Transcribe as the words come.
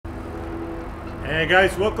Hey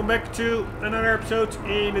guys, welcome back to another episode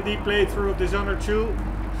in the deep playthrough of Dishonored 2.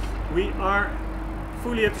 We are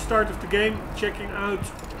fully at the start of the game, checking out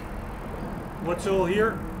what's all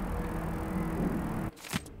here.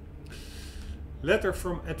 Letter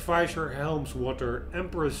from Advisor Helmswater.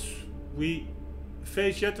 Empress, we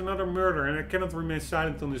face yet another murder and I cannot remain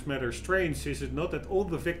silent on this matter. Strange, is it not, that all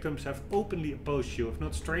the victims have openly opposed you? If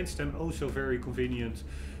not strange, then also very convenient.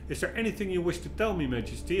 Is there anything you wish to tell me,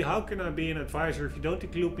 Majesty? How can I be an advisor if you don't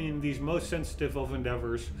include me in these most sensitive of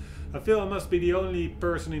endeavors? I feel I must be the only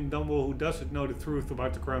person in Dunwall who doesn't know the truth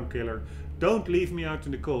about the Crown Killer. Don't leave me out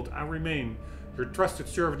in the cold. I remain your trusted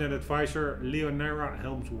servant and advisor, Leonera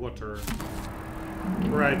Helmswater.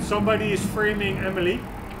 Right, somebody is framing Emily,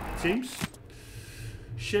 it seems.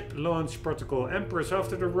 Ship launch protocol. Empress,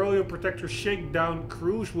 after the Royal Protector Shakedown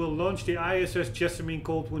cruise will launch the ISS Jessamine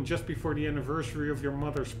Coldwind just before the anniversary of your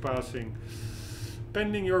mother's passing.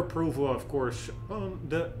 Pending your approval, of course. On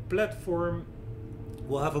the platform,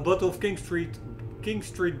 we'll have a bottle of King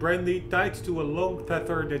Street brandy tied to a long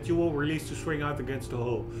tether that you will release to swing out against the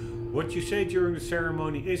hull. What you say during the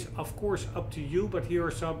ceremony is, of course, up to you, but here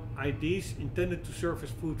are some ideas intended to serve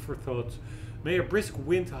as food for thought. May a brisk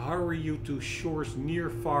wind hurry you to shores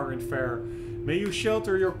near, far and fair. May you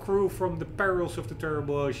shelter your crew from the perils of the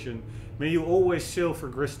terrible ocean. May you always sail for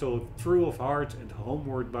Bristol, true of heart and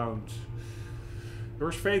homeward bound.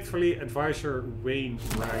 Yours faithfully, Advisor Wayne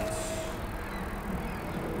writes.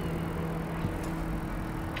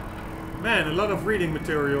 Man, a lot of reading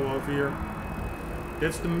material over here.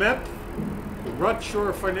 That's the map.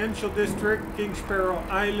 Rudshore Financial District, King Sparrow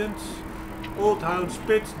Islands. Old Hound's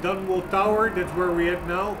Pit, Dunwall Tower, that's where we're at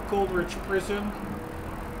now. Coldridge Prison.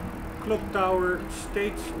 Clock Tower,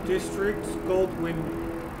 State District. Coldwind's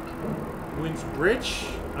Bridge.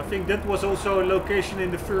 I think that was also a location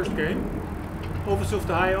in the first game. Office of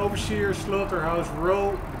the High Overseer, Slaughterhouse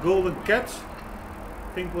Row, Golden Cat.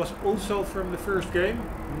 I think was also from the first game.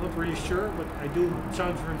 I'm not really sure, but I do. It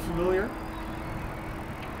sounds very familiar.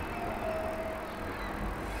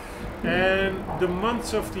 And the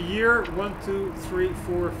months of the year, 1, 2, 3,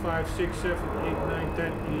 4, 5, 6, 7, 8, 9,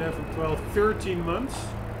 10, 11, 12, 13 months.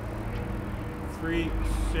 3,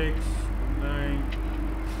 6, 9.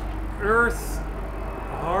 Earth,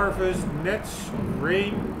 harvest, nets,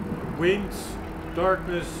 rain, wind,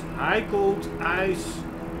 darkness, high cold, ice,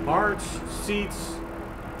 hearts, seeds,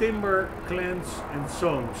 timber, clans, and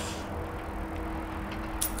songs.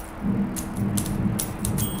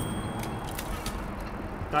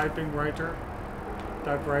 Typewriter.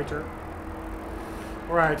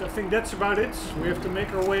 Alright, I think that's about it. We have to make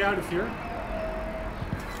our way out of here.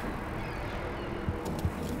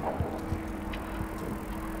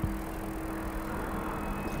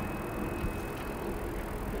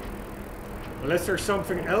 Unless there's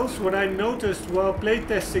something else. What I noticed while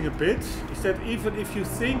playtesting a bit is that even if you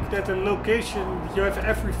think that a location, you have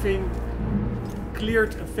everything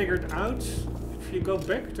cleared and figured out, if you go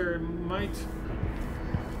back, there might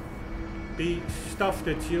be stuff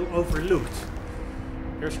that you overlooked.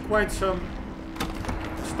 There's quite some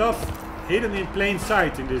stuff hidden in plain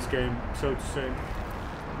sight in this game, so to say.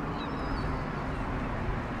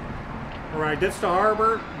 Alright, that's the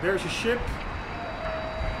harbor. There's a ship.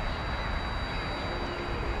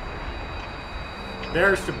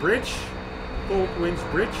 There's the bridge. Coldwind's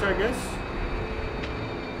Bridge, I guess.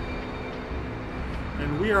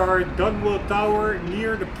 And we are at Dunwall Tower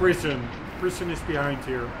near the prison. The prison is behind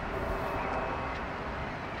here.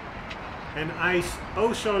 And I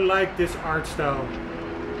also like this art style.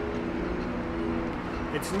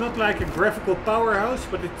 It's not like a graphical powerhouse,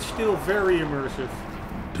 but it's still very immersive.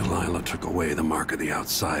 Delilah took away the mark of the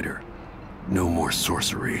outsider. No more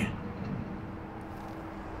sorcery.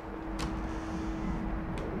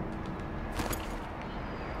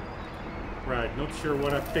 Right, not sure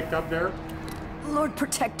what I picked up there. Lord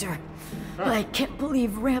Protector, I can't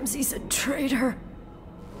believe Ramsey's a traitor.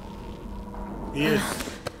 He is.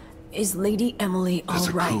 Is Lady Emily all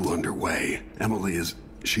right? There's a coup underway. Emily is...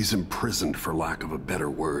 she's imprisoned, for lack of a better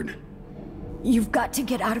word. You've got to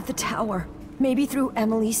get out of the tower. Maybe through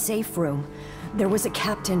Emily's safe room. There was a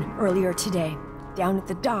captain earlier today, down at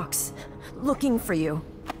the docks, looking for you.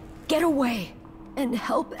 Get away and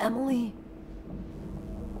help Emily.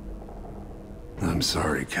 I'm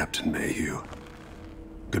sorry, Captain Mayhew.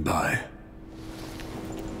 Goodbye.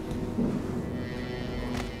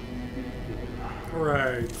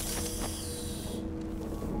 Right.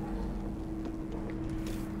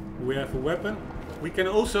 We have a weapon. We can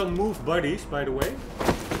also move bodies, by the way.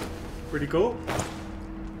 Pretty cool.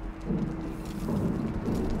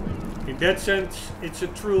 In that sense, it's a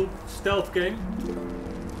true stealth game.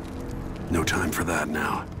 No time for that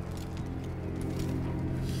now.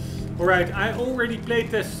 Alright, I already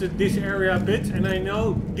playtested this area a bit, and I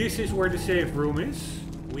know this is where the safe room is.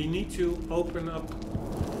 We need to open up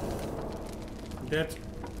that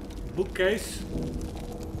bookcase.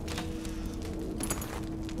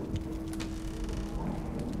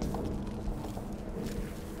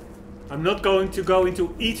 I'm not going to go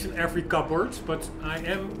into each and every cupboard, but I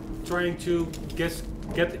am trying to get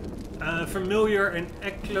familiar and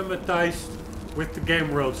acclimatized with the game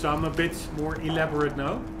world, so I'm a bit more elaborate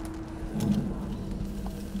now.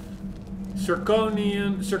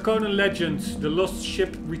 Zirconian Legends, The Lost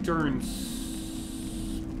Ship Returns.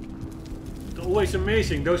 Always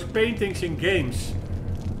amazing, those paintings in games.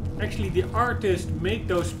 Actually, the artists make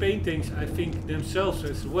those paintings, I think, themselves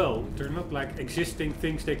as well. They're not like existing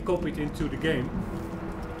things they copied into the game.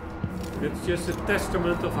 It's just a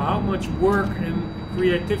testament of how much work and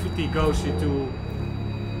creativity goes into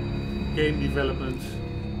game development.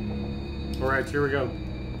 Alright, here we go.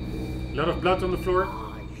 A lot of blood on the floor.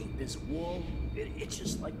 I hate this wall. It's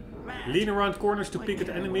just like mad. Lean around corners to peek at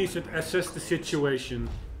enemies and assess the situation.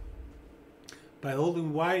 By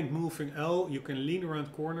holding Y and moving L, you can lean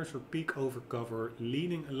around corners or peek over cover.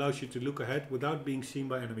 Leaning allows you to look ahead without being seen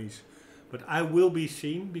by enemies. But I will be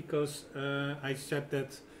seen because I set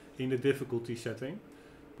that in the difficulty setting.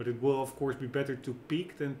 But it will of course be better to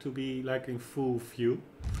peek than to be like in full view.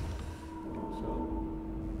 So,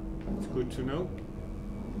 it's good to know.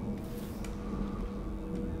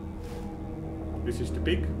 This is the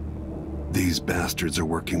peek. These bastards are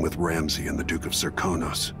working with Ramsey and the Duke of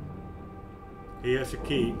Zirconos. He has a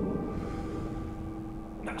key.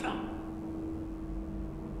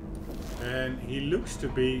 And he looks to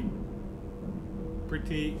be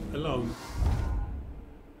pretty alone.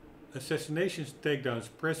 Assassinations, takedowns.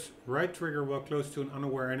 Press right trigger while close to an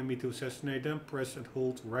unaware enemy to assassinate them. Press and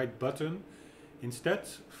hold right button instead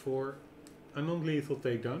for a non-lethal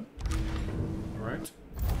takedown. Alright.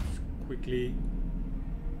 Quickly.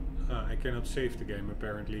 I cannot save the game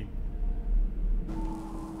apparently.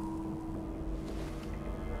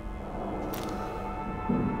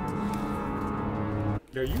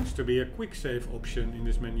 There used to be a quick save option in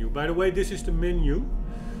this menu. By the way, this is the menu.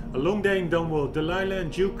 A long day in Dunwall. Delilah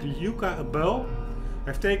and Duke Luca Abel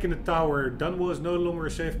have taken the tower. Dunwall is no longer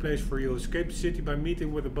a safe place for you. Escape the city by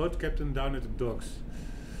meeting with the boat captain down at the docks.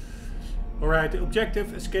 Alright, the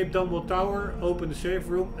objective: escape Dunwall Tower, open the safe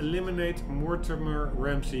room, eliminate Mortimer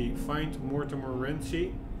Ramsey. Find Mortimer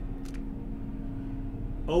Ramsey.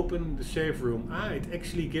 Open the safe room. Ah, it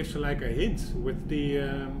actually gives like a hint with the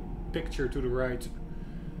picture to the right.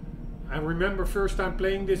 I remember first time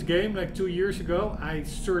playing this game like 2 years ago, I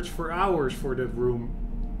searched for hours for that room.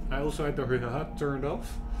 I also had the HUD turned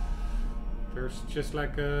off. There's just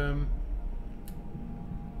like a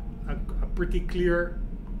pretty clear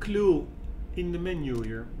clue in the menu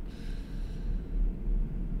here.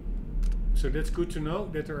 So that's good to know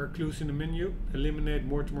that there are clues in the menu. Eliminate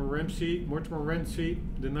Mortimer Ramsey. Mortimer Ramsey,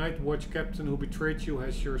 the night watch captain who betrayed you,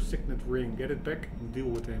 has your signet ring. Get it back and deal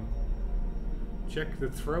with him. Check the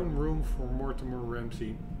throne room for Mortimer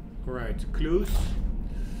Ramsey. Alright, clues.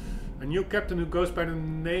 A new captain who goes by the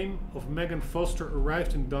name of Megan Foster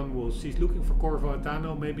arrived in Dunwall. She's looking for Corvo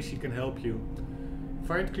Atano. Maybe she can help you.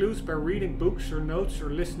 Find clues by reading books or notes or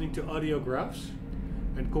listening to audiographs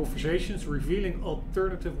and conversations revealing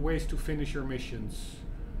alternative ways to finish your missions.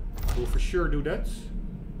 We'll for sure do that.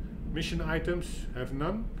 Mission items have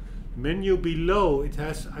none. Menu below, it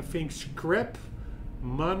has, I think, scrap,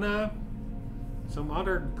 mana, some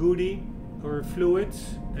other goodie or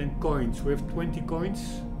fluids and coins. We have 20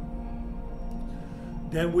 coins.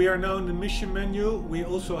 Then we are now in the mission menu. We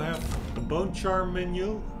also have a bone charm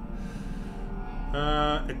menu.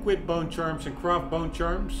 Equip bone charms and craft bone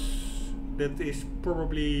charms. That is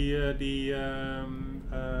probably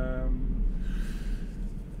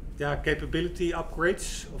capability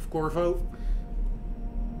upgrades of Corvo.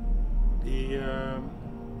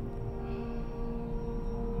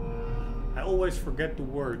 I always forget the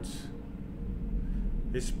words.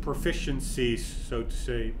 His proficiencies, so to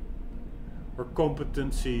say, or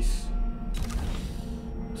competencies,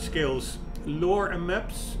 skills, lore and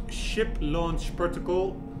maps, ship launch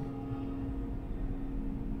protocol.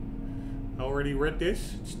 I already read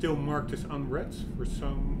this. It's still marked as unread for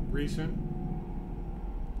some reason.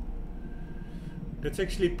 That's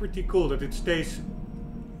actually pretty cool that it stays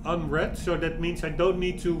unread. So that means I don't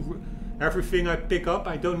need to, everything I pick up,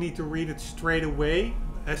 I don't need to read it straight away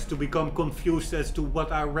as to become confused as to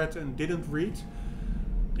what I read and didn't read.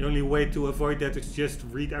 The only way to avoid that is just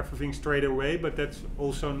read everything straight away, but that's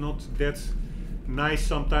also not that nice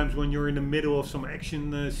sometimes when you're in the middle of some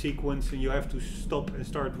action sequence and you have to stop and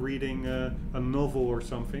start reading a novel or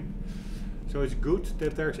something. So it's good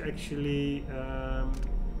that there's actually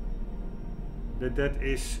that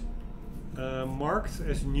is marked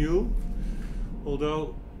as new,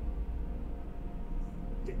 although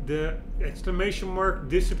the exclamation mark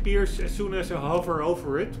disappears as soon as I hover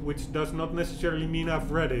over it, which does not necessarily mean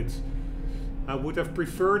I've read it. I would have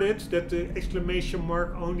preferred it that the exclamation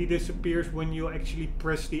mark only disappears when you actually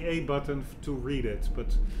press the A button to read it,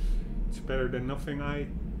 but it's better than nothing, I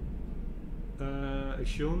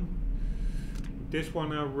assume. This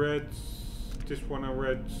one I read, this one I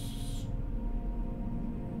read,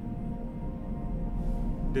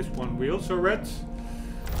 this one we also read.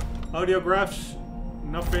 Audiographs,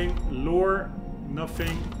 nothing. Lore,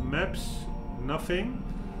 nothing. Maps, nothing.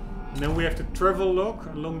 And then we have the travel log.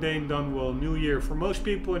 A long day in Dunwall. New Year. For most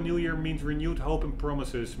people, a new year means renewed hope and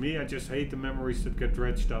promises. Me, I just hate the memories that get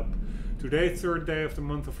dredged up. Today, 3rd day of the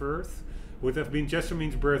month of Earth, would have been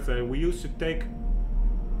Jessamine's birthday. We used to take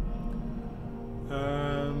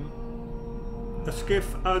a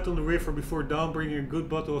skiff out on the river before dawn, bringing a good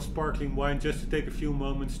bottle of sparkling wine just to take a few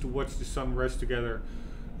moments to watch the sun rise together.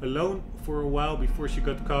 Alone for a while before she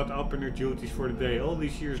got caught up in her duties for the day. All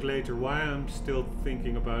these years later, why I'm still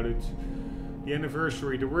thinking about it. The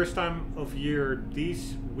anniversary, the worst time of year,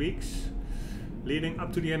 these weeks leading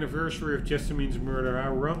up to the anniversary of Jessamine's murder. I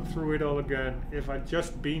run through it all again. If I'd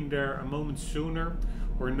just been there a moment sooner,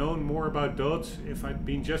 or known more about Dot, if I'd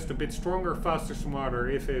been just a bit stronger, faster, smarter,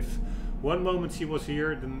 if one moment she was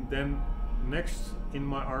here, then next in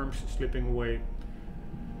my arms slipping away.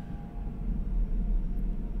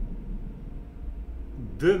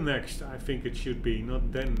 The next, I think it should be,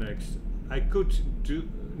 not then next. I could do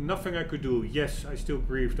nothing I could do. Yes, I still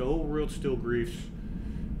grieve. The whole world still grieves.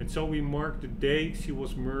 And so we mark the day she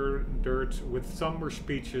was murdered with somber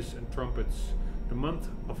speeches and trumpets. The month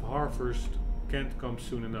of harvest can't come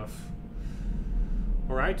soon enough.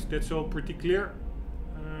 Alright, that's all pretty clear.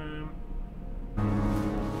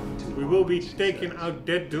 We will be taking out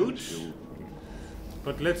dead dudes.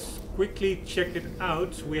 But let's quickly check it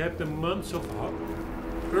out. We had the months of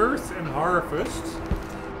Earth and Harvest,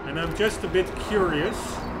 and I'm just a bit curious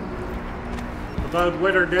about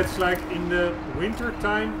whether that's like in the winter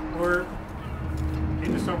time or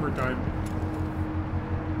in the summertime.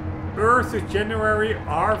 Earth is January,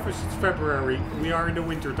 Harvest is February. We are in the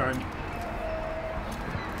winter time.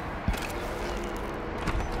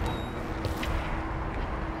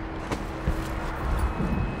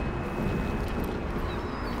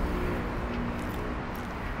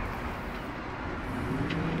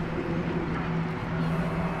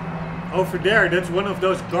 Over there, that's one of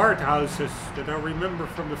those guardhouses that I remember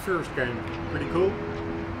from the first game. Pretty cool.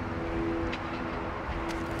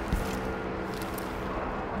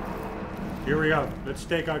 Here we go. Let's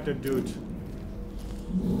take out that dude.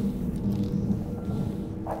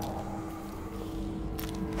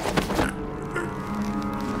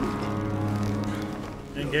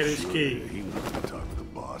 And get his key. He wants to talk to the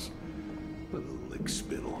boss. What a lick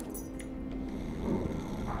spittle.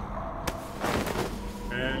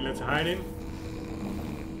 And let's hide him.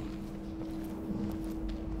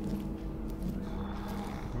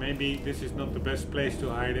 Maybe this is not the best place to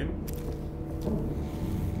hide him.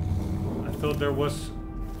 I thought there was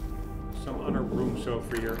some other rooms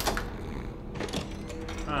over here.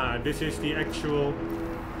 Ah, this is the actual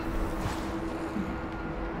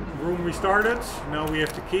room we started. Now we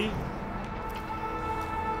have the key.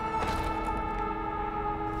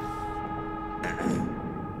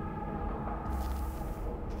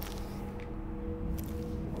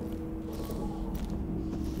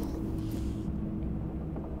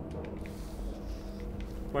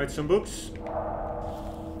 Quite some books.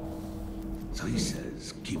 So he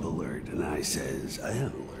says, keep alert, and I says, I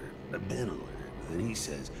am alert, I've been alert. And he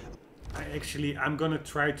says, I'm gonna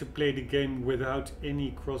try to play the game without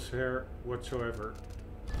any crosshair whatsoever.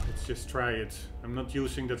 Let's just try it. I'm not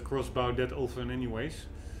using that crossbow that often anyways.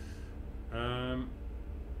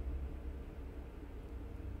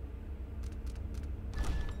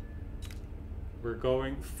 We're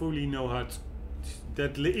going fully no HUD.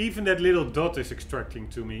 Even that little dot is extracting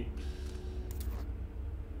to me.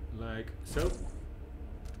 Like so.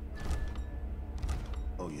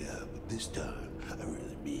 oh yeah, but this time, I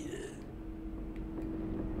really mean it.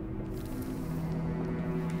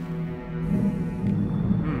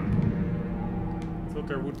 I thought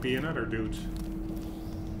there would be another dude.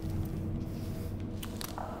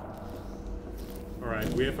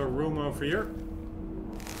 Alright, we have a room over here.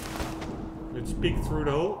 Let's peek through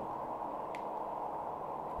the hole.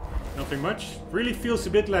 Nothing much. Really feels a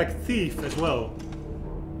bit like Thief as well.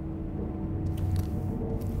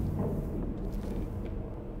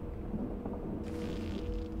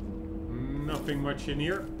 Nothing much in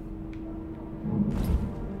here.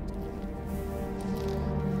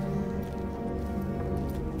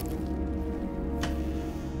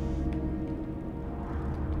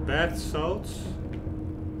 Bath salts.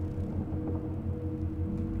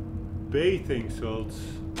 Bathing salts.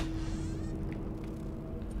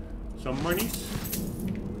 Some monies.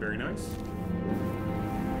 Very nice.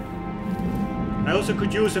 I also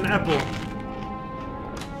could use an apple.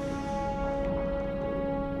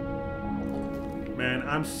 Man,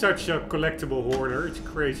 I'm such a collectible hoarder. It's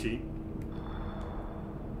crazy.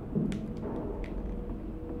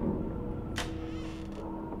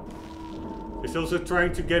 It's also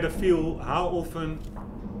trying to get a feel how often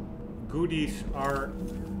goodies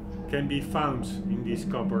can be found in these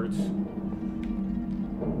cupboards.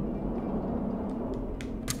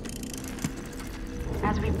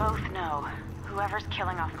 As we both know, whoever's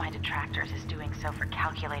killing off my detractors is doing so for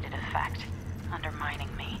calculated effect, undermining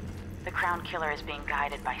me. The Crown Killer is being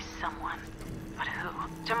guided by someone. But who?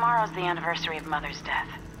 Tomorrow's the anniversary of Mother's death.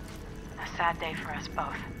 A sad day for us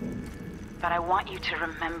both. But I want you to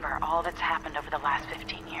remember all that's happened over the last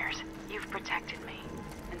 15 years. You've protected me,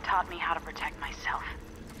 and taught me how to protect myself.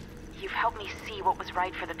 You've helped me see what was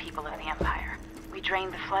right for the people of the Empire. We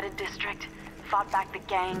drained the flooded district, fought back the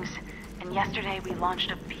gangs, and yesterday we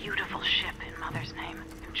launched a beautiful ship in Mother's name.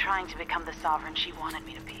 I'm trying to become the sovereign she wanted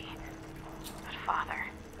me to be. But Father,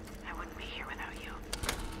 I wouldn't be here without you.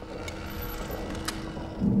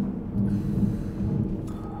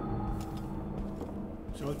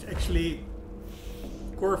 So it's actually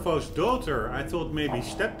Corvo's daughter. I thought maybe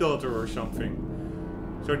stepdaughter or something.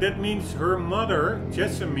 So that means her mother,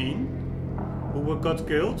 Jessamine, who got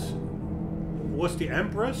killed, was the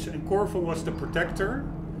Empress and Corvo was the protector.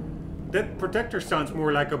 That protector sounds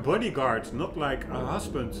more like a bodyguard, not like a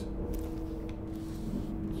husband.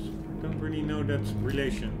 I don't really know that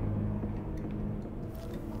relation.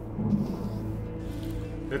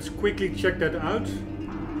 Let's quickly check that out.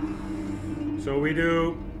 So we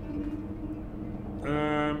do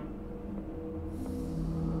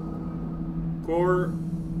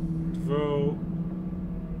Corvo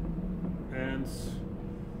and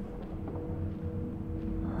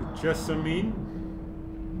Jessamine.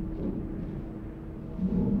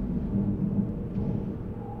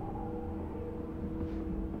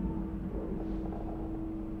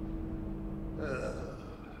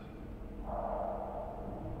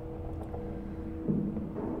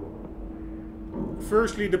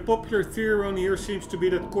 Firstly, the popular theory on here seems to be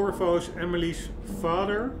that Corvo is Emily's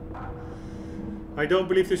father. I don't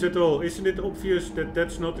believe this at all. Isn't it obvious that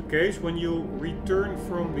that's not the case? When you return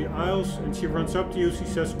from the Isles and she runs up to you, she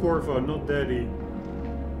says Corvo, not Daddy.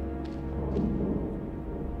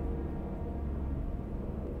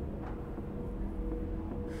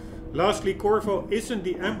 Lastly, Corvo isn't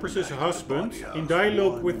the Empress's husband. In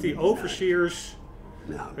dialogue with the overseers,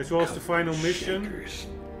 as well as the final mission,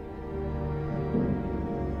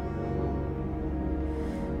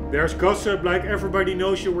 there's gossip like everybody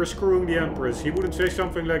knows you were screwing the Empress. He wouldn't say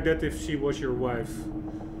something like that if she was your wife.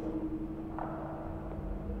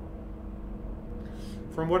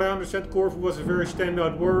 From what I understand, Corvo was a very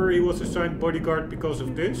standout warrior. He was assigned bodyguard because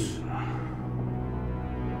of this.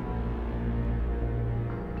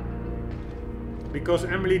 Because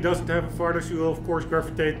Emily doesn't have a father, she will of course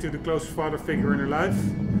gravitate to the closest father figure in her life.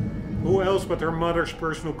 Who else but her mother's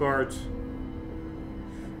personal guard?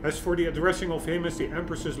 As for the addressing of him as the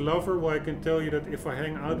Empress's lover, well, I can tell you that if I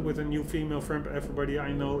hang out with a new female friend, everybody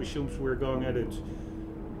I know assumes we're going at it.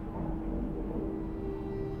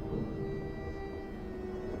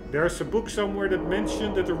 There's a book somewhere that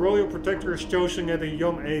mentioned that the royal protector is chosen at a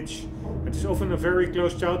young age, and is often a very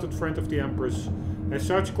close childhood friend of the Empress. As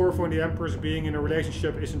such, Corvo and the Empress being in a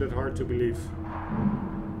relationship isn't that hard to believe.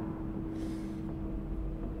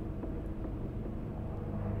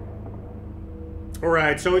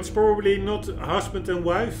 Alright, so it's probably not husband and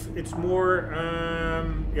wife, it's more,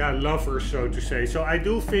 yeah, lovers, so to say. So I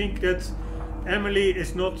do think that Emily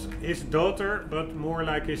is not his daughter, but more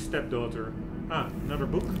like his stepdaughter. Ah, another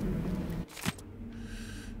book.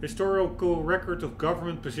 Historical record of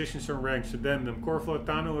government positions and ranks. Addendum. Corvo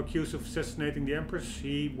Atano accused of assassinating the Empress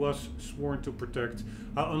he was sworn to protect.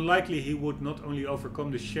 How unlikely he would not only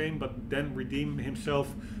overcome the shame, but then redeem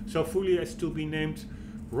himself so fully as to be named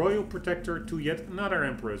Royal Protector to yet another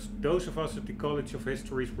Empress. Those of us at the College of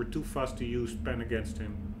Histories were too fast to use pen against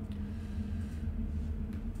him.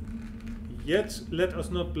 Yet let us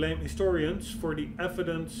not blame historians for the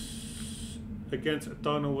evidence against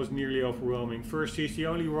Atano was nearly overwhelming. First, he is the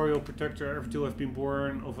only royal protector ever to have been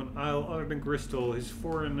born of an isle other than Crystal. His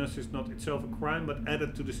foreignness is not itself a crime, but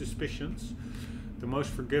added to the suspicions, the most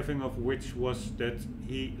forgiving of which was that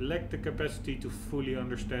he lacked the capacity to fully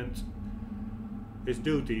understand his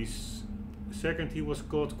duties. Second, he was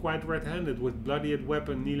caught quite red-handed with bloodied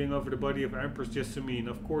weapon kneeling over the body of Empress Jessamine.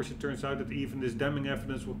 Of course, it turns out that even this damning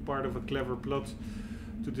evidence was part of a clever plot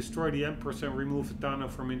to destroy the Empress and remove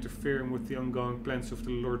Atano from interfering with the ongoing plans of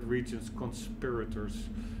the Lord Regent's conspirators.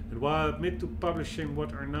 And while I admit to publishing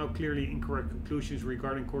what are now clearly incorrect conclusions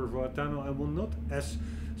regarding Corvo Atano, I will not, as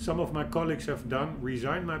some of my colleagues have done,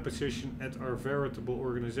 resign my position at our veritable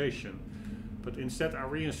organization. But instead I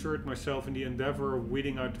reinsert myself in the endeavor of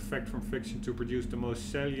weeding out the fact from fiction to produce the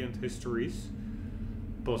most salient histories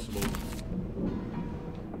possible.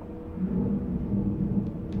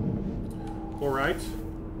 Alright.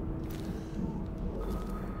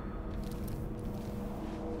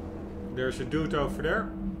 There's a dude over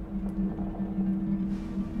there.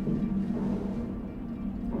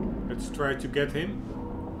 Let's try to get him.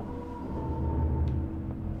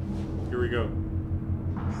 Here we go.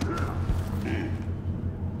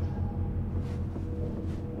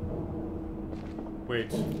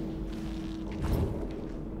 Wait.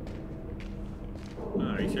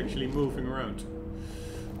 Ah, he's actually moving around.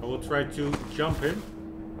 I will try to jump him.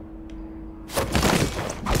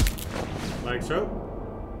 Like so.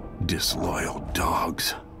 Disloyal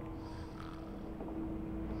dogs.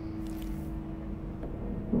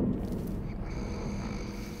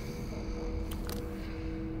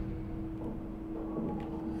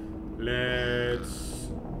 Let's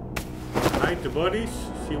hide the bodies,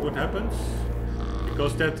 see what happens.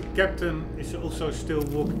 Because that captain is also still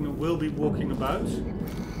walking, will be walking about.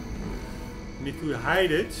 And if we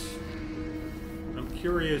hide it, I'm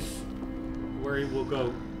curious where he will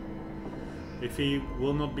go. If he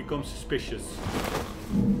will not become suspicious.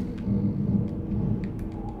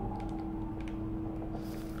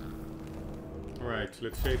 Alright,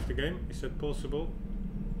 let's save the game. Is that possible?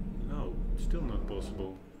 No, still not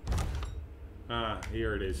possible. Ah,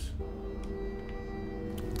 here it is.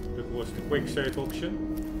 That was the quick save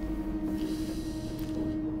option.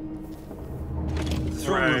 The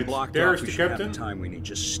throne room blocked off. There's We the should have captain. the time we need.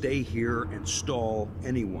 Just stay here and stall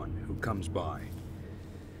anyone who comes by.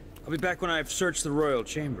 I'll be back when I've searched the royal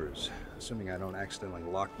chambers, assuming I don't accidentally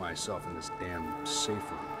lock myself in this damn safe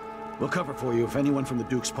room. We'll cover for you if anyone from the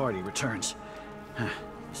Duke's party returns.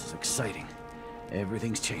 This is exciting.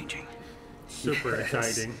 Everything's changing. Super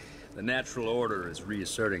exciting. The natural order is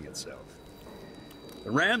reasserting itself.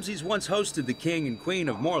 The Ramses once hosted the king and queen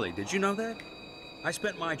of Morley. Did you know that? I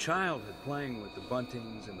spent my childhood playing with the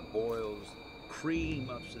Buntings and the Boyles, cream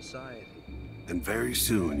of society. And very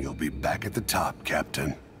soon you'll be back at the top,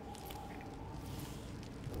 Captain.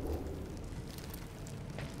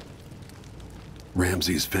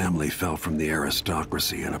 Ramsay's family fell from the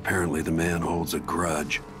aristocracy, and apparently the man holds a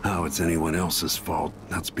grudge. How it's anyone else's fault,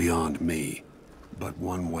 that's beyond me. But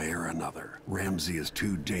one way or another, Ramsay is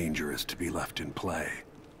too dangerous to be left in play.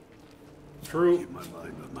 True. Keep my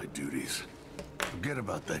mind on my duties. Forget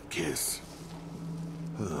about that kiss.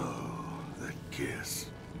 Oh, that kiss.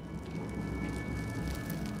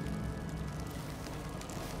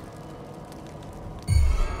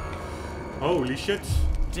 Holy shit.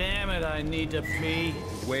 Damn it, I need to pee.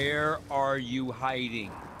 Where are you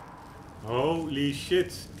hiding? Holy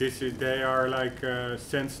shit. This is, they are like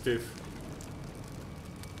sensitive.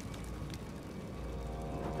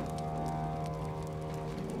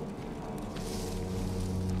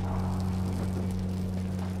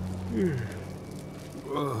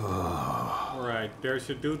 Alright, there's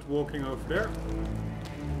a dude walking over there.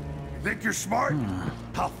 Think you're smart?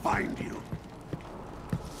 I'll find you.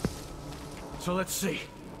 So let's see.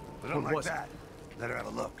 I don't What like was it? that. Let her have a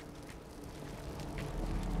look.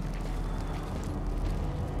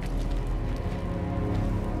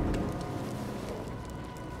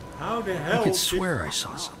 How the hell I could did- swear I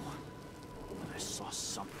saw someone. I saw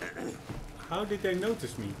something. How did they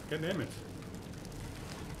notice me? God damn it.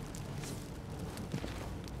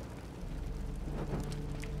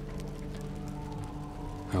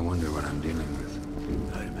 I wonder what I'm dealing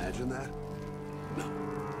with. I imagine that? No,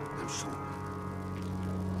 I'm sure.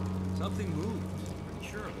 Something moves. I'm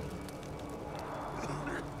sure of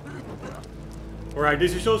it. Alright,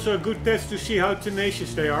 this is also a good test to see how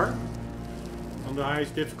tenacious they are. On the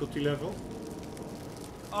highest difficulty level.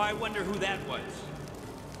 Oh, I wonder who that was.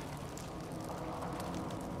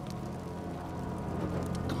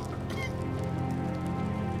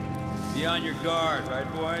 Be on your guard, right,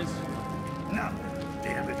 boys? No,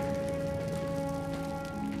 damn it.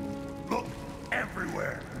 Look,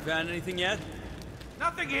 everywhere. Found anything yet?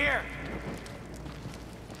 Nothing here.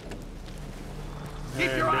 Keep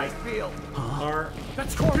And your they eyes peeled.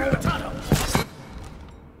 That's Corvo.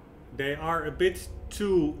 They are a bit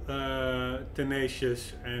too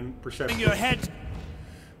tenacious and perceptive. Your head.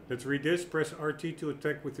 Let's read this. Press RT to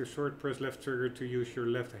attack with your sword. Press left trigger to use your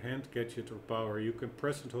left hand gadget or power. You can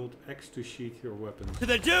press and hold X to sheath your weapons. To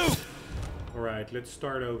the Duke! Alright, let's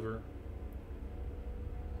start over.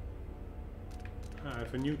 I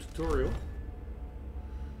have a new tutorial.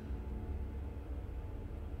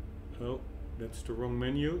 Oh, that's the wrong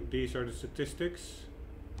menu. These are the statistics.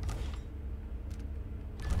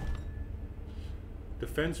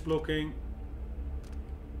 Defense blocking.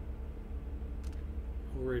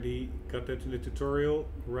 Already got that in the tutorial.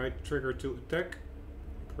 Right trigger to attack.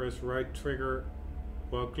 Press right trigger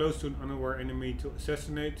while close to an unaware enemy to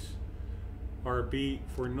assassinate. RB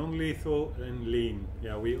for non-lethal and lean.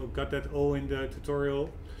 Yeah, we got that all in the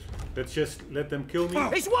tutorial. Let's just let them kill me.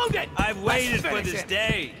 He's wounded! I've waited for this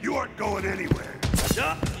day. You aren't going anywhere.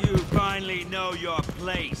 You finally know your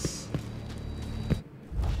place.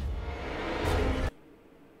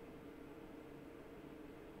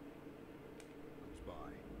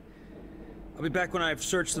 I'll be back when I've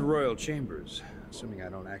searched the royal chambers, assuming I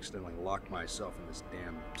don't accidentally lock myself in this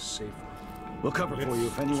damn safe room. We'll cover for you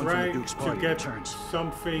if anyone from the Duke's party get returns.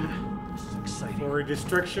 Something This is exciting. for a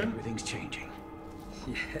distraction. Everything's changing.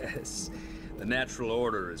 Yes, the natural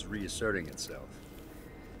order is reasserting itself.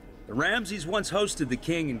 The Ramseys once hosted the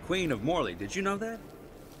king and queen of Morley. Did you know that?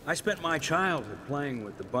 I spent my childhood playing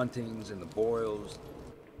with the Buntings and the Boyles.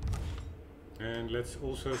 And let's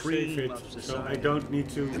also Cream save it, of so I society. don't need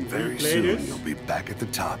to And very replay soon this. you'll be back at the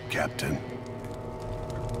top, Captain.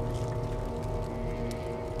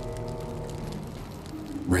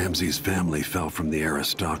 Ramsey's family fell from the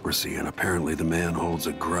aristocracy, and apparently the man holds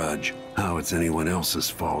a grudge. How it's anyone else's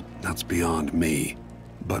fault, that's beyond me.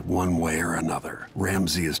 But one way or another,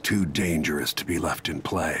 Ramsey is too dangerous to be left in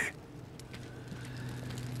play.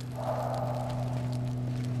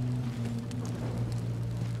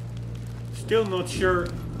 Still not sure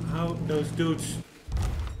how those dudes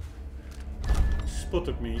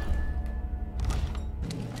spotted me.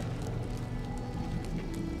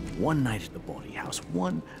 One night at the body house.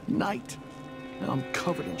 One night. Now I'm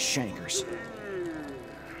covered in shankers.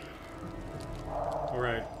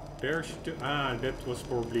 Alright, there's the... Ah, that was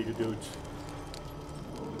probably the dudes.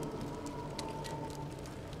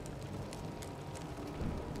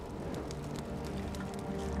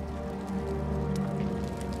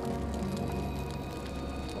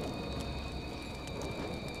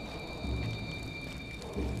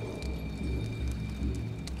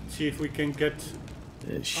 See if we can get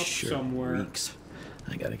This up shirt somewhere. reeks.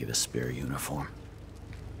 I gotta get a spare uniform.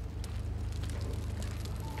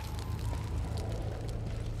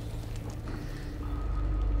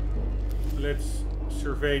 Let's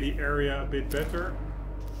survey the area a bit better.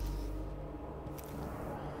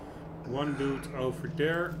 One dude over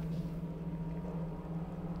there.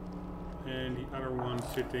 And the other one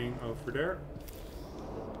sitting over there.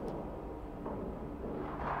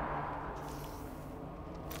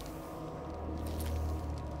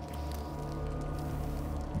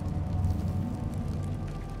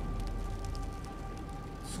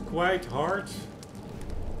 It's quite hard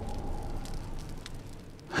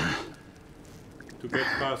to get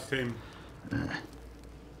past him.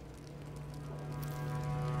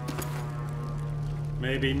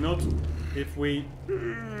 Maybe not if we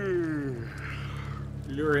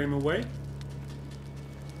lure him away.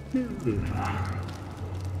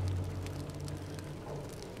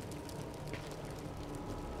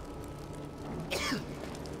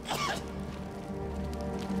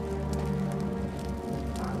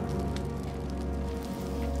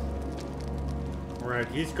 Alright,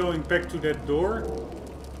 he's going back to that door.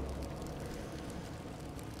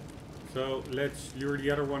 So let's lure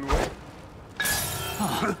the other one away.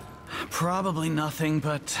 Probably nothing,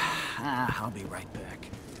 but I'll be right back.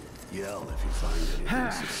 Yell if you find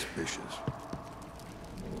anything suspicious.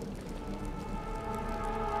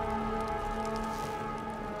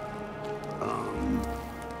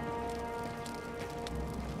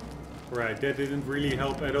 Right, that didn't really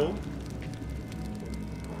help at all.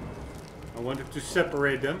 I wanted to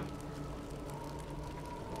separate them.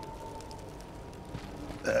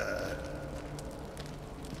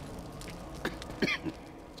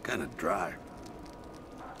 It's kind of dry.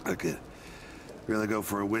 I could really go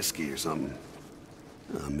for a whiskey or something.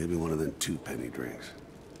 Maybe one of them 2-penny drinks.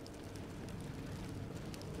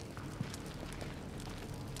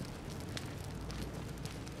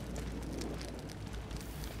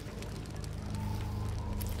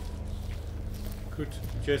 could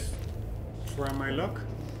just try my luck.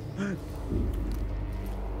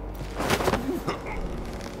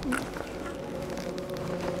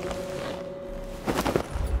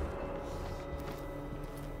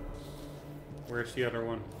 Where's the other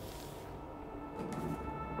one?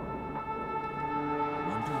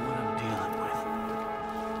 Wonder what I'm dealing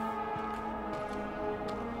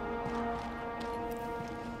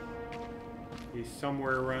with. He's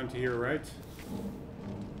somewhere around here, right?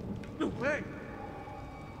 Hey!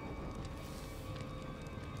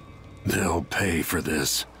 They'll pay for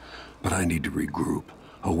this, but I need to regroup,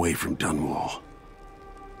 away from Dunwall.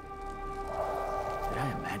 Did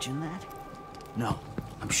I imagine that? No,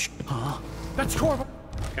 I'm huh? That's Corvo!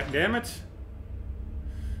 God damn it.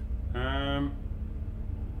 I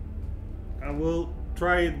will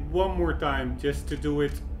try it one more time just to do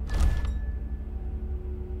it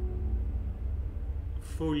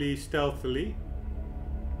fully stealthily.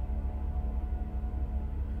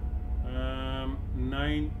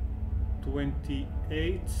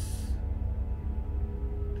 928.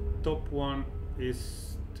 The top one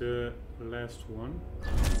is the last one.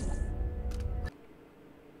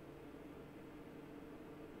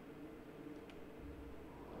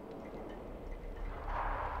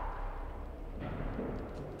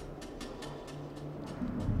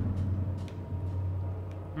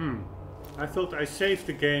 I thought I saved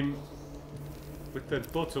the game with that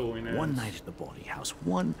bottle in it. One night at the body house.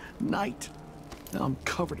 One night. Now I'm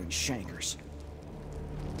covered in shankers.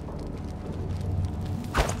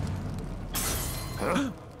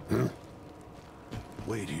 Huh?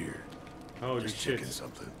 Wait here. Holy Just shit. checking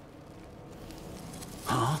something.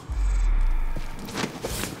 Huh?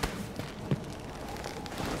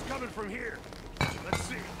 It's coming from here. Let's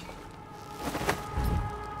see.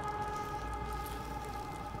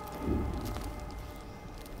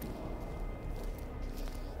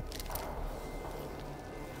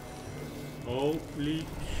 Holy shit.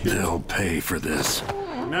 They'll pay for this. Nice.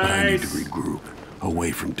 But I need to regroup,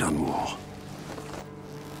 away from Dunwall.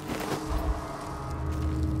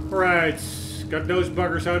 Alright, got those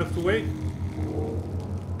buggers out of the way.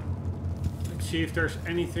 Let's see if there's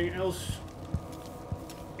anything else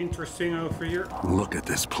interesting over here. Look at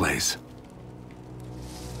this place.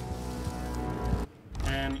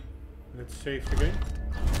 And let's save the game.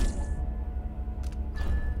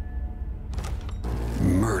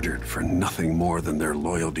 Murdered for nothing more than their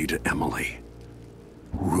loyalty to Emily.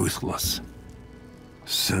 Ruthless.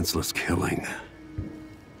 Senseless killing.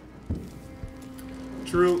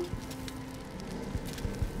 True.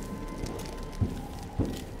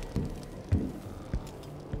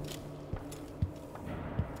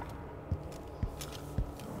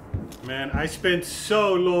 Man, I spent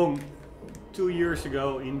so long 2 years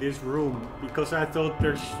ago in this room because I thought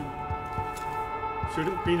there should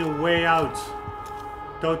have been a way out.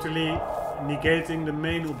 Totally negating the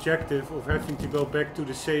main objective of having to go back to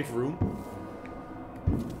the safe room.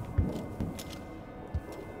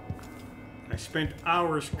 I spent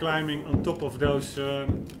hours climbing on top of those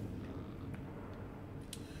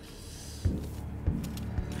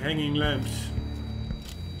hanging lamps.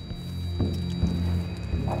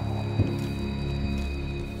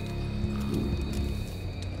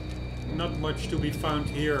 Not much to be found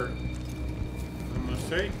here, I must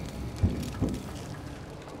say.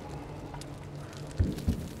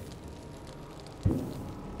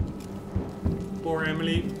 Poor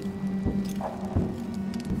Emily.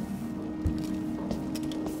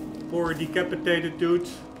 Poor decapitated dude.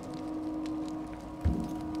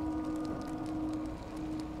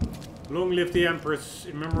 Long live the Empress,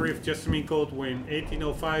 in memory of Jessamine Coldwin,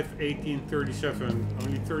 1805-1837,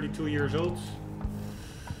 only 32 years old.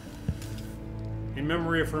 In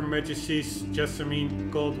memory of Her Majesty's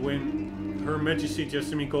Jessamine Coldwin, Her Majesty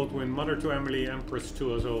Jessamine Coldwin, mother to Emily, Empress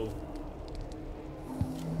to us all.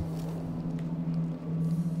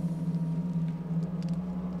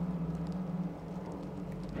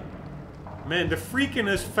 Man, the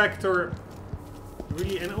freakiness factor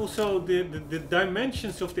really, and also the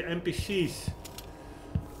dimensions of the NPCs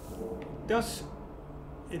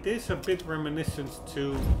it is a bit reminiscent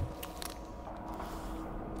to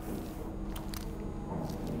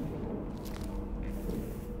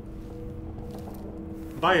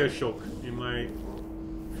BioShock in my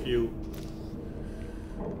view.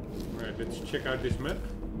 Alright, let's check out this map.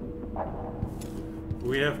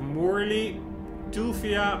 We have Morley,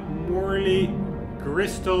 Tuvia, Morley,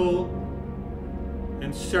 Crystal,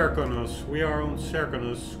 and Serkonos. We are on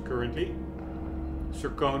Serkonos currently.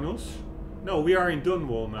 Serkonos? No, we are in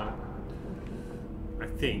Dunwall now. I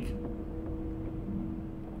think.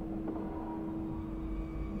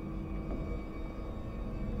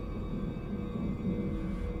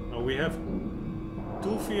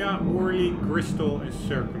 Sofia, Morley, Crystal, and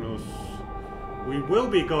Serkanos. We will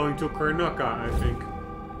be going to Karnaca, I think.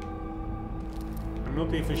 I'm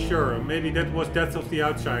not even sure. Maybe that was Death of the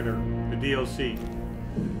Outsider, the DLC.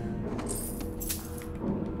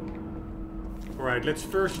 Alright, let's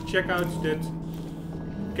first check out that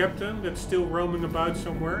captain that's still roaming about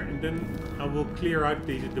somewhere, and then I will clear out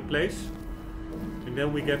the place. And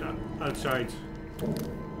then we get outside.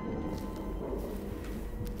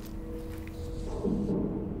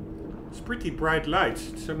 It's pretty bright lights.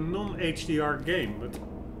 It's a non-HDR game, but it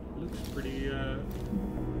looks pretty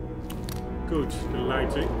good, the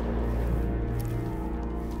lighting.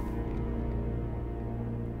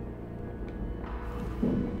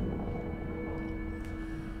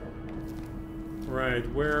 Right,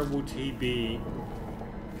 where would he be?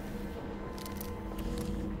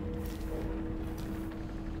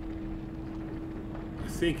 I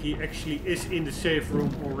think he actually is in the safe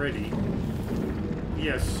room already.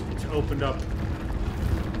 Yes, it's opened up.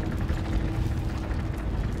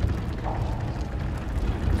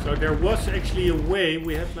 So there was actually a way,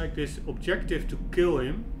 we had like this objective to kill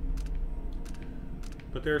him.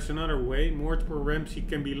 But there's another way. Mortimer Ramsey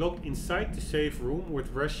can be locked inside the safe room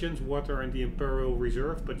with rations, water and the Imperial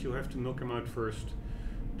Reserve, but you have to knock him out first.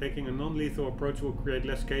 Taking a non-lethal approach will create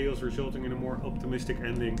less chaos, resulting in a more optimistic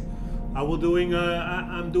ending. I'm doing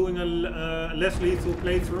a less lethal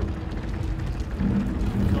playthrough.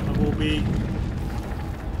 So I will be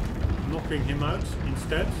knocking him out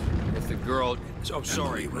instead. If the girl... Oh,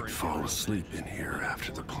 sorry. Emily would fall asleep in here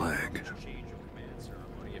after the plague.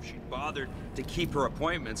 If she'd bothered to keep her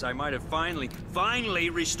appointments, I might have finally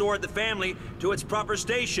restored the family to its proper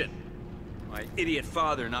station. My idiot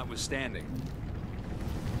father notwithstanding.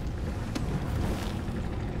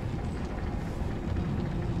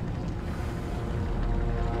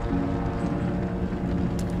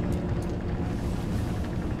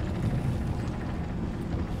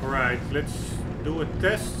 Alright, let's do a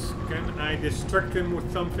test. Can I distract him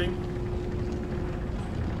with something?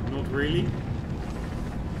 Not really.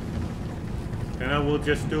 Then I will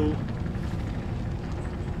just do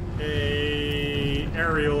a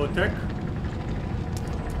aerial attack.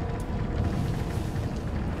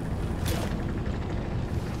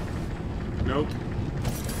 Nope.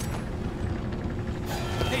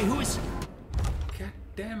 Hey, who is... God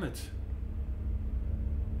damn it.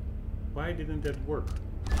 Why didn't that work?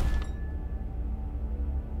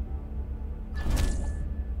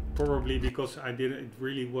 Probably because it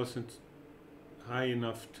really wasn't high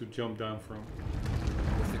enough to jump down from.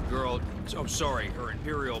 If the girl... Oh, sorry. Her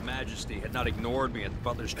Imperial Majesty had not ignored me at the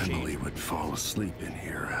butler's change. Emily would fall asleep in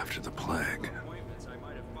here after the plague. I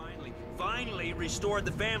might have finally restored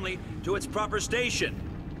the family to its proper station.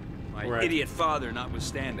 My idiot father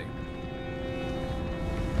notwithstanding.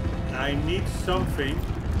 I need something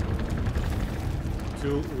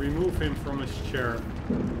to remove him from his chair.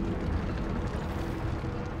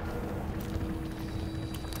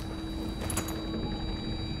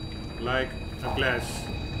 Like a glass.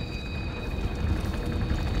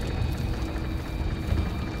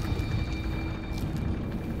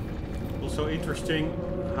 Also interesting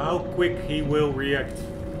how quick he will react.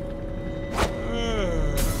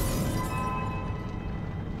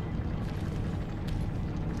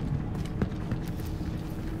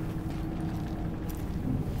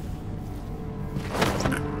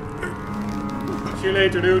 See you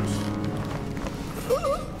later, dudes.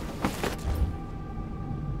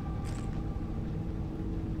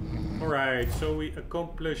 Alright, so we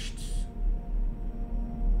accomplished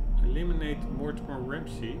eliminate Mortimer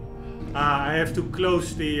Ramsey. I have to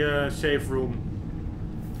close the safe room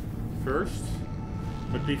first.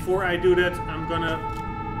 But before I do that, I'm gonna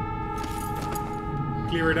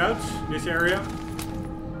clear it out, this area.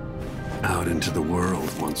 Out into the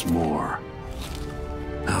world once more.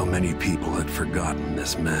 How many people had forgotten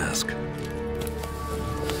this mask?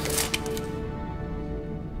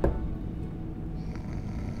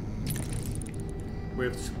 We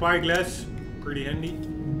have spyglass, pretty handy.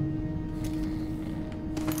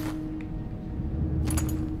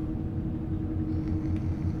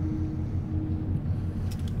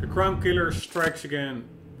 The Crown Killer strikes again.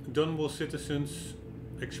 Dunwall citizens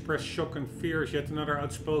express shock and fear as yet another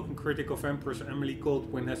outspoken critic of Empress Emily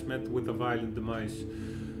Coldwin has met with a violent demise.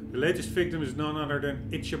 The latest victim is none other than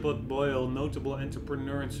Ichabod Boyle, notable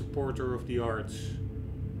entrepreneur and supporter of the arts.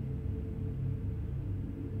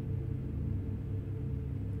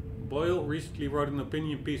 Boyle recently wrote an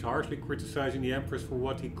opinion piece harshly criticizing the Empress for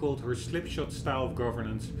what he called her slipshod style of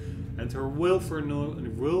governance and her willful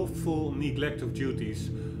neglect of duties.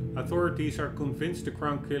 Authorities are convinced the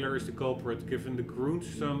Crown Killer is the culprit, given the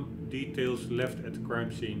gruesome details left at the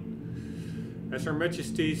crime scene. As Her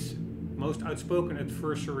Majesty's most outspoken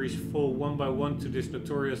adversaries fall one by one to this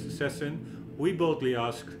notorious assassin, we boldly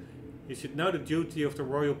ask, is it now the duty of the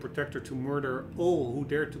Royal Protector to murder all who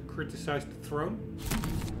dare to criticize the throne?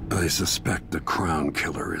 I suspect the Crown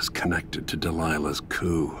Killer is connected to Delilah's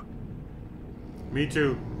coup. Me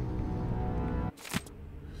too.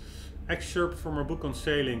 Excerpt from a book on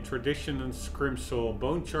sailing, tradition and scrimsal.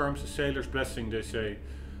 Bone charms, a sailor's blessing, they say.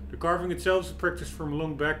 The carving itself is a practice from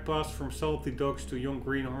long back past, from salty dogs to young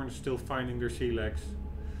greenhorns still finding their sea legs.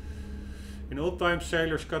 In old times,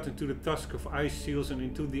 sailors cut into the tusk of ice seals and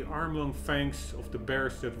into the arm-long fangs of the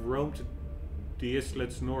bears that roamed the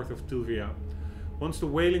islets north of Tuvia. Once the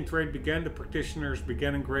whaling trade began, the practitioners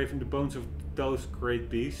began engraving the bones of those great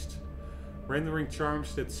beasts, rendering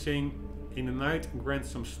charms that sing in the night and grant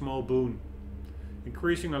some small boon,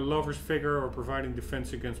 increasing a lover's vigor or providing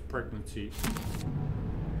defense against pregnancy.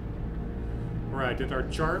 Right, that are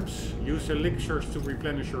charms. Use elixirs to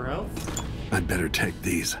replenish your health. I'd better take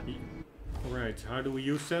these. Right, how do we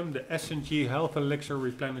use them? The S&G health elixir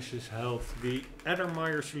replenishes health. The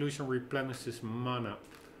Avermedia solution replenishes mana.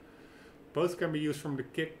 Both can be used from the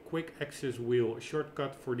quick access wheel. A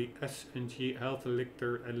shortcut for the S&G health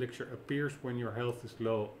elixir appears when your health is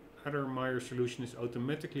low. Avermedia solution is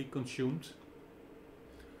automatically consumed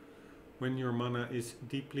when your mana is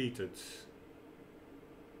depleted.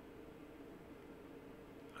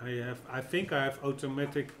 I think I have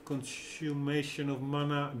automatic consummation of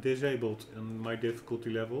mana disabled on my difficulty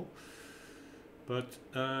level. But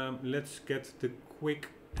let's get the quick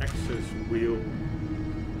access wheel.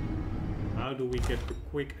 How do we get the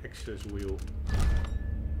quick access wheel?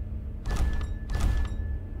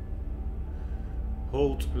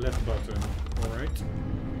 Hold left button. Alright.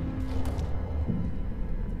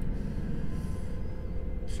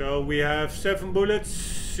 So we have 7 bullets,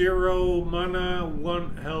 0 mana,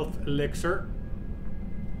 1 health elixir.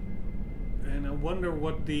 And I wonder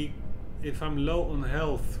what if I'm low on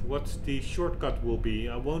health, what the shortcut will be.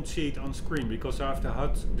 I won't see it on screen because I have the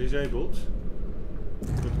HUD disabled.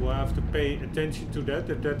 But we'll have to pay attention to that,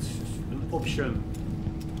 that's an option.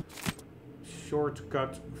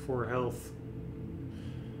 Shortcut for health.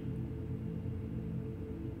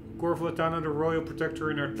 Corvo Atana, the Royal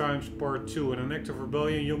Protector in Our Times, Part 2. In an act of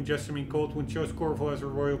rebellion, young Jessamine Coldwind chose Corvo as her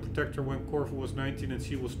Royal Protector when Corvo was 19 and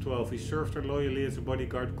she was 12. He served her loyally as a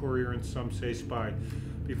bodyguard, courier and some say spy.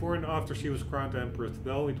 Before and after she was crowned Empress,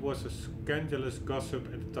 though it was a scandalous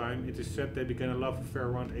gossip at the time, it is said they began a love affair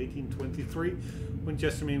around 1823, when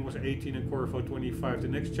Jessamine was 18 and Corvo 25. The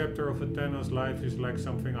next chapter of Atana's life is like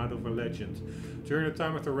something out of a legend. During the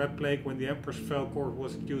time of the Red Plague, when the Empress fell, Corvo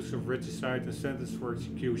was accused of regicide and sentenced for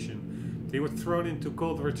execution. He was thrown into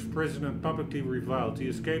Coleridge prison and publicly reviled. He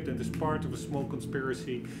escaped and is part of a small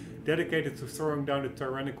conspiracy dedicated to throwing down the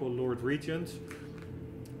tyrannical Lord Regent.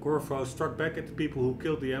 Corvo struck back at the people who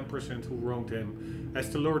killed the Empress and who wronged him. As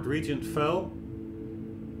the Lord Regent fell,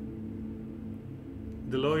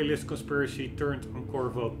 the Loyalist conspiracy turned on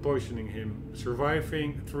Corvo, poisoning him.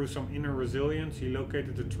 Surviving through some inner resilience, he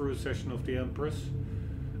located the true assassin of the Empress,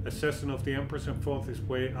 and fought his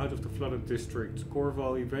way out of the flooded district.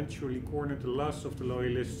 Corvo eventually cornered the last of the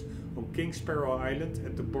Loyalists on King Sparrow Island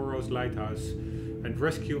at the borough's lighthouse, and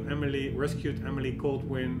rescued Emily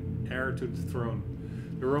Coldwind, heir to the throne.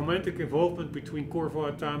 The romantic involvement between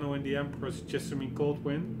Corvo Atano and the Empress Jessamine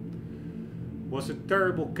Coldwind was a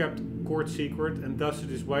terrible kept court secret, and thus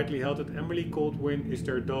it is widely held that Emily Coldwind is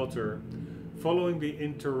their daughter. Following the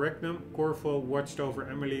interregnum, Corvo watched over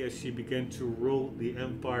Emily as she began to rule the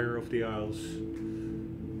Empire of the Isles.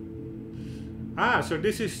 Ah, so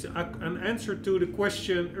this is an answer to the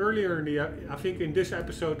question earlier in the, I think in this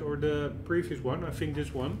episode or the previous one, I think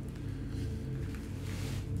this one.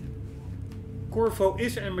 Corvo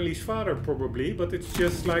is Emily's father probably, but it's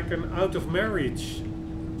just like an out of marriage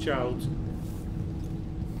child.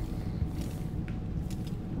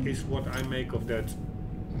 Is what I make of that.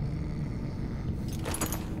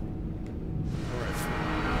 Alright.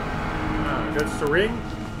 Ah, that's the ring.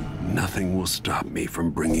 Nothing will stop me from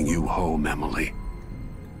bringing you home, Emily.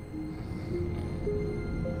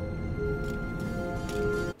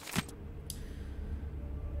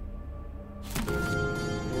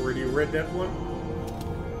 Already read that one.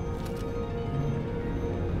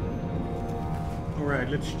 Alright,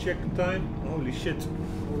 let's check the time. Holy shit,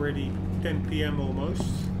 already 10 PM almost.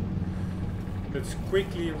 Let's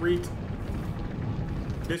quickly read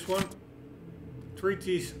this one.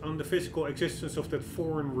 Treatise on the physical existence of that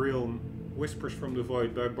foreign realm. Whispers from the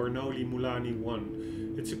Void by Barnoli Mulani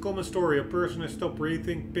 1. It's a common story. A person has stopped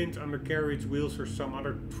breathing, pinned under carriage wheels or some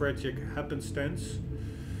other tragic happenstance.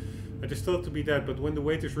 It is thought to be dead, but when the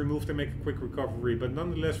weight is removed they make a quick recovery. But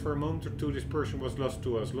nonetheless, for a moment or two this person was lost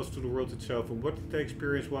to us, lost to the world itself. And what did they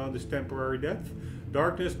experience while in this temporary death?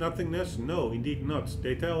 Darkness, nothingness? No, indeed not.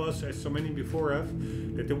 They tell us, as so many before have,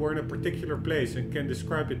 that they were in a particular place and can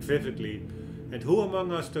describe it vividly. And who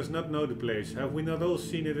among us does not know the place? Have we not all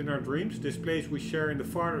seen it in our dreams? This place we share in the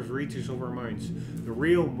farthest reaches of our minds. The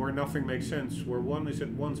realm where nothing makes sense, where one is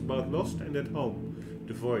at once both lost and at home.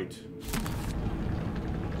 The Void.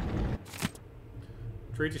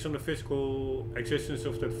 Treatise on the physical existence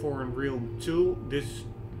of that foreign realm 2.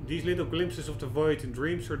 These little glimpses of the Void in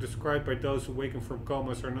dreams are described by those who awaken from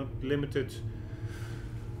comas are not limited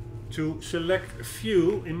to select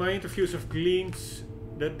few. In my interviews I've gleaned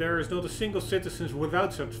that there is not a single citizen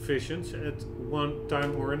without such visions at one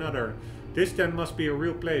time or another. This then must be a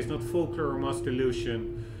real place, not folklore or mass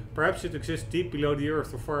delusion. Perhaps it exists deep below the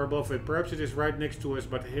earth or far above it. Perhaps it is right next to us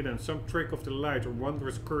but hidden. Some trick of the light or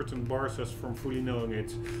wondrous curtain bars us from fully knowing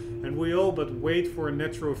it. And we all but wait for a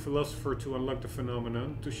natural philosopher to unlock the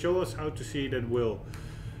phenomenon, to show us how to see it at will.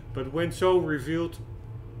 But when so revealed,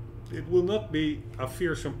 it will not be a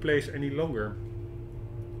fearsome place any longer.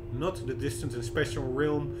 Not the distant and special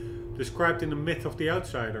realm described in the myth of the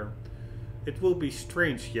outsider. It will be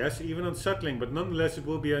strange, yes, even unsettling, but nonetheless it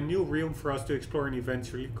will be a new realm for us to explore and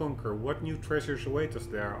eventually conquer. What new treasures await us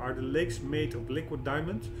there? Are the lakes made of liquid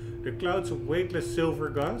diamonds? The clouds of weightless silver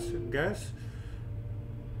gas?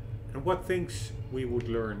 And what things we would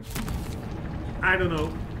learn? I don't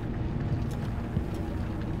know.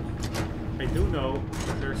 I do know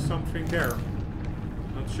that there's something there.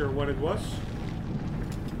 Not sure what it was,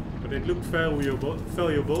 but it looked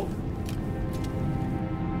valuable.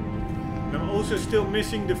 I'm also still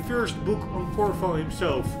missing the first book on Corvo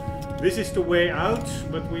himself. This is the way out,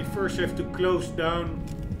 but we first have to close down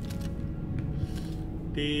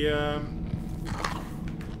the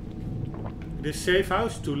safe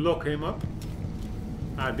house to lock him up.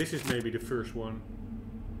 Ah, this is maybe the first one.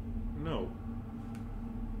 No.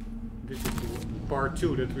 This is the part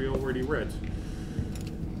 2 that we already read.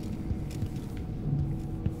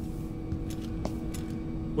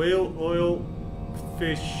 Whale oil,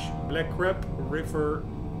 fish, black crab, river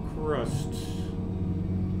crust.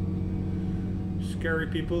 Scary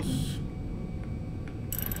peoples.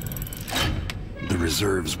 The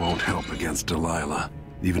reserves won't help against Delilah,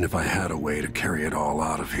 even if I had a way to carry it all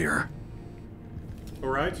out of here.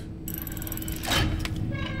 Alright.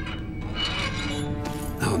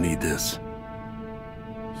 I'll need this.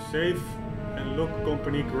 Safe and lock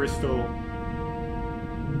company crystal.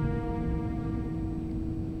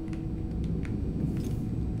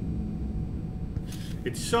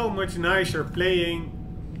 It's so much nicer playing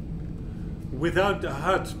without the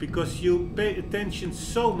HUD, because you pay attention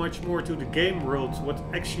so much more to the game world, what's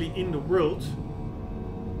actually in the world,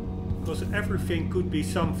 because everything could be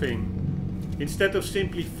something. Instead of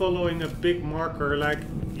simply following a big marker like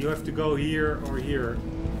you have to go here or here.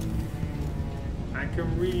 I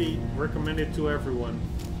can really recommend it to everyone.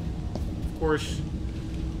 Of course,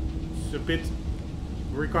 it's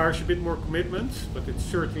requires a bit more commitment, but it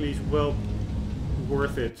certainly is well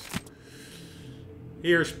worth it.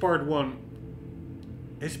 Here's part 1.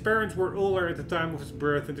 His parents were older at the time of his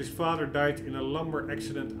birth, and his father died in a lumber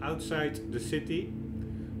accident outside the city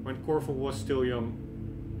when Corvo was still young.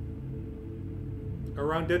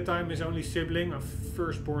 Around that time, his only sibling, a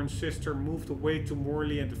firstborn sister, moved away to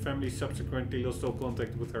Morley, and the family subsequently lost all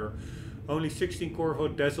contact with her. Only 16 Corvo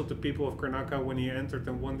dazzled the people of Karnaca when he entered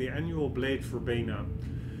and won the annual Blade for Bena.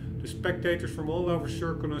 The spectators from all over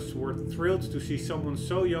Serkonos were thrilled to see someone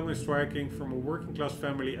so young and striking from a working class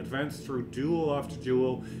family advance through duel after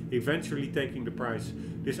duel, eventually taking the prize.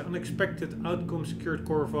 This unexpected outcome secured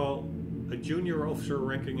Corvo a junior officer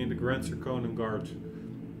ranking in the Grand Serkonan Guard.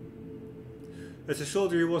 As a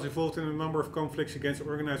soldier he was involved in a number of conflicts against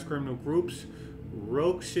organized criminal groups,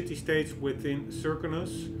 rogue city-states within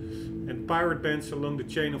Serkonos, and pirate bands along the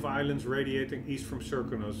chain of islands radiating east from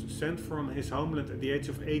Serkonos. Sent from his homeland at the age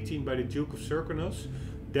of 18 by the Duke of Serkonos,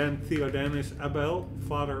 then Theodanis Abel,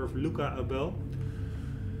 father of Luca Abel,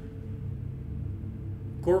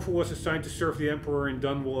 Corvo was assigned to serve the Emperor in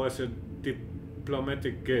Dunwall as a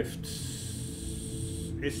diplomatic gift.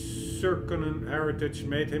 His Serkonan heritage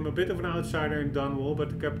made him a bit of an outsider in Dunwall, but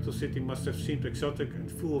the capital city must have seemed exotic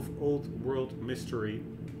and full of old world mystery.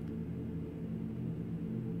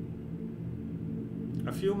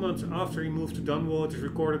 A few months after he moved to Dunwall, it is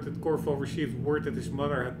recorded that Corvo received word that his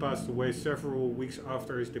mother had passed away several weeks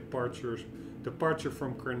after his departure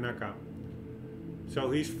from Karnaca.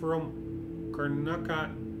 So he's from Karnaka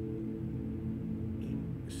in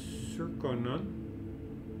Surkonon.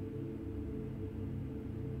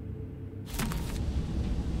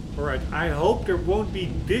 Alright, I hope there won't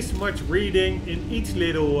be this much reading in each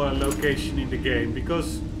little location in the game,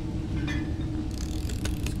 because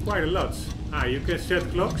it's quite a lot. Ah, you can set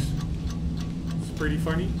clocks. It's pretty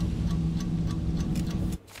funny.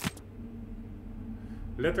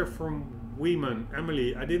 Letter from Weeman.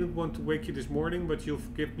 Emily, I didn't want to wake you this morning, but you'll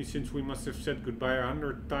forgive me since we must have said goodbye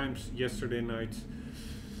 100 times yesterday night.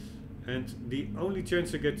 And the only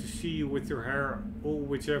chance I get to see you with your hair all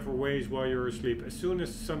whichever way is while you're asleep. As soon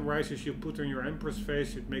as the sun rises, you put on your empress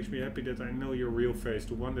face. It makes me happy that I know your real face,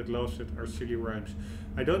 the one that laughs at our silly rhymes.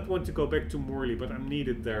 I don't want to go back to Morley, but I'm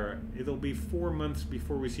needed there. It'll be 4 months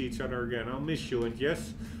before we see each other again. I'll miss you, and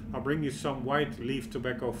yes, I'll bring you some white leaf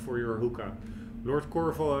tobacco for your hookah. Lord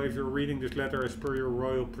Corval, if you're reading this letter as per your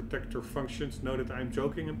royal protector functions, know that I'm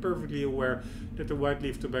joking and perfectly aware that the white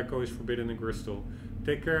leaf tobacco is forbidden in Bristol.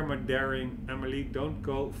 Take care, my daring Emily. Don't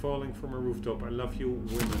go falling from a rooftop. I love you,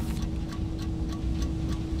 women.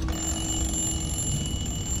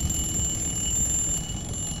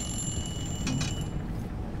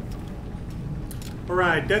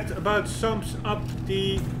 Alright, that about sums up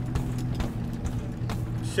the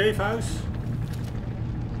safe house.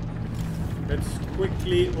 Let's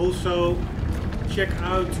quickly also check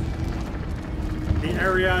out the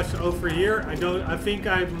areas over here. I think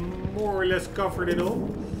I've more or less covered it all.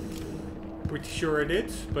 Pretty sure I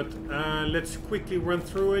did, but let's quickly run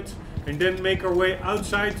through it and then make our way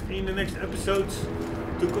outside in the next episodes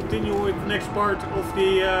to continue with the next part of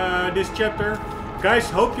the this chapter. Guys,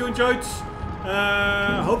 hope you enjoyed.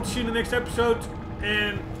 Hope to see you in the next episode,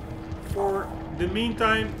 and for the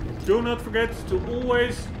meantime, do not forget to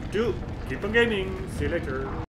always keep on gaming. See you later.